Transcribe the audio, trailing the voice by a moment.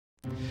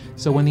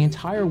So when the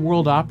entire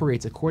world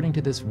operates according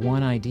to this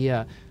one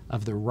idea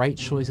of the right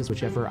choices,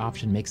 whichever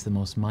option makes the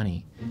most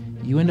money,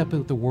 you end up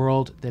with a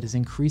world that is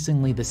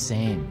increasingly the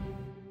same.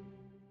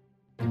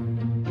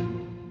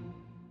 And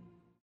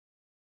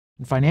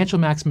financial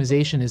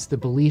maximization is the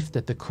belief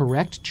that the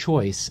correct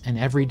choice in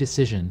every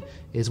decision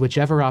is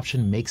whichever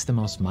option makes the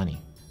most money.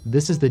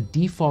 This is the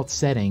default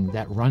setting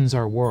that runs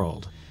our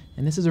world.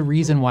 And this is a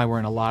reason why we're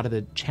in a lot of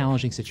the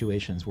challenging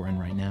situations we're in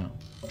right now.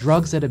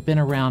 Drugs that have been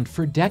around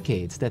for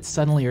decades that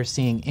suddenly are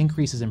seeing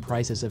increases in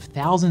prices of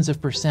thousands of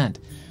 %,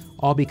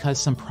 all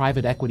because some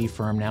private equity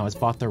firm now has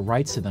bought the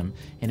rights to them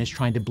and is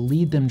trying to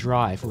bleed them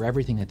dry for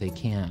everything that they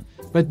can.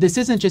 But this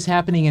isn't just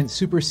happening in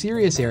super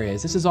serious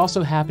areas. This is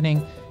also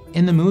happening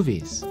in the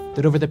movies,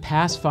 that over the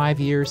past 5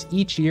 years,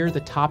 each year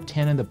the top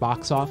 10 in the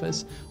box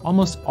office,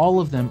 almost all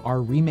of them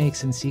are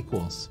remakes and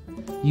sequels.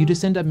 You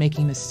just end up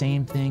making the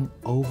same thing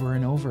over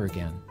and over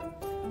again.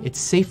 It's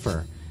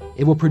safer.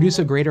 It will produce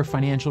a greater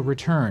financial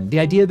return. The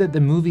idea that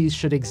the movies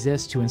should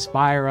exist to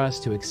inspire us,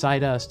 to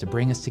excite us, to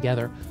bring us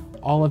together,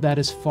 all of that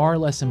is far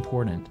less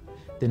important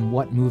than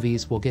what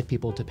movies will get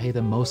people to pay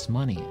the most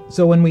money.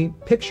 So when we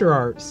picture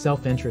our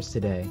self-interest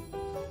today,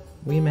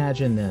 we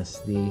imagine this,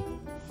 the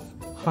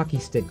hockey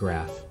stick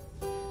graph,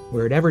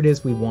 where whatever it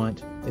is we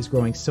want is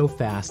growing so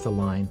fast the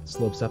line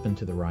slopes up and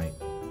to the right.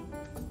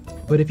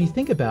 But if you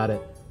think about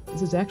it,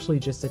 this is actually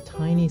just a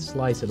tiny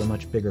slice of a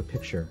much bigger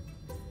picture,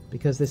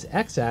 because this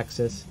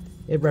x-axis,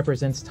 it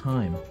represents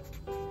time,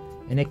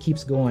 and it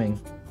keeps going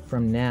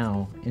from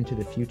now into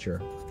the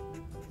future.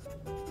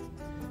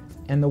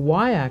 And the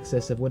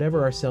y-axis of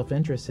whatever our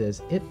self-interest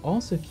is, it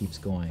also keeps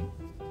going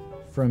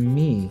from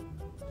me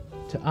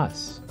to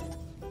us.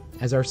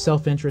 As our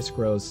self-interest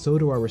grows, so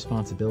do our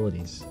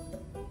responsibilities.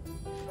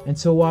 And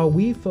so while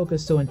we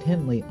focus so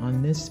intently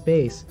on this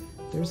space,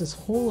 there's this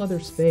whole other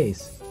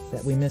space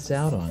that we miss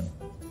out on.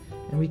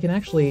 And we can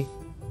actually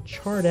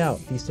chart out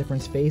these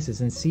different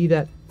spaces and see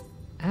that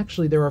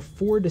actually there are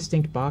 4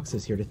 distinct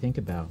boxes here to think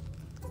about.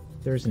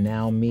 There's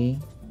now me,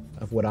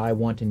 of what I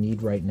want and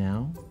need right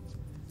now.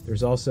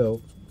 There's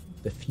also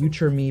the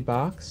future me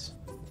box,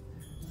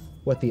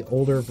 what the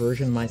older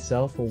version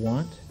myself will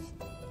want.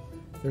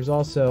 There's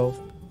also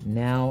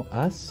now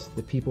us,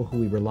 the people who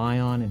we rely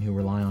on and who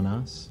rely on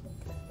us.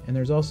 And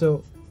there's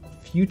also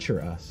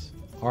future us,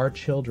 our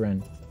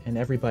children and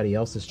everybody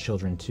else's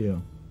children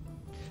too.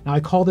 Now I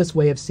call this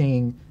way of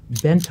saying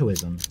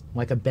Bentoism,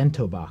 like a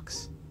bento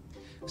box.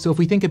 So if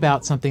we think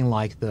about something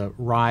like the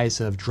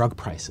rise of drug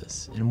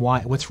prices and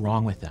what's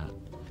wrong with that?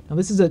 Now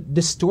this is a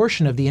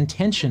distortion of the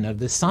intention of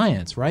the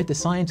science, right? The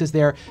science is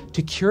there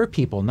to cure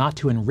people, not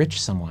to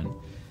enrich someone.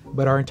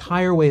 But our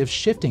entire way of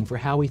shifting for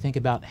how we think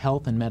about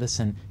health and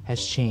medicine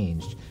has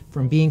changed,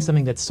 from being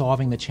something that's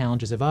solving the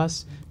challenges of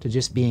us to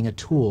just being a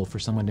tool for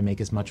someone to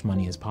make as much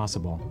money as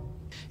possible.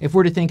 If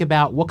we're to think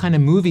about what kind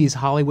of movies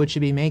Hollywood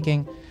should be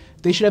making,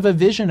 they should have a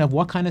vision of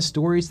what kind of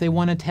stories they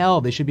want to tell.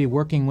 They should be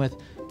working with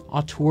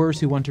auteurs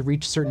who want to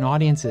reach certain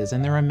audiences,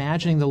 and they're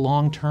imagining the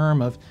long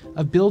term of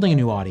building a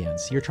new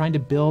audience. You're trying to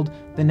build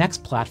the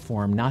next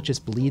platform, not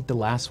just bleed the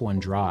last one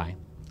dry.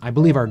 I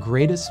believe our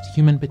greatest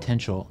human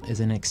potential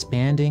is in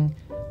expanding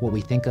what we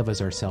think of as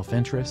our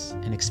self-interest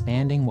and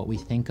expanding what we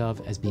think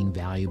of as being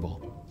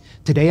valuable.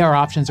 Today, our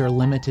options are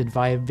limited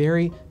by a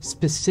very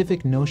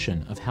specific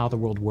notion of how the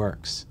world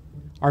works.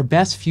 Our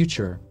best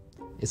future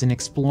is in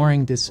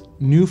exploring this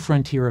new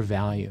frontier of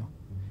value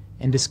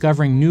and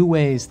discovering new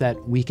ways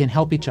that we can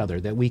help each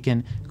other, that we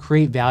can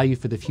create value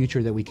for the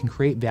future, that we can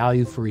create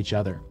value for each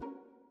other.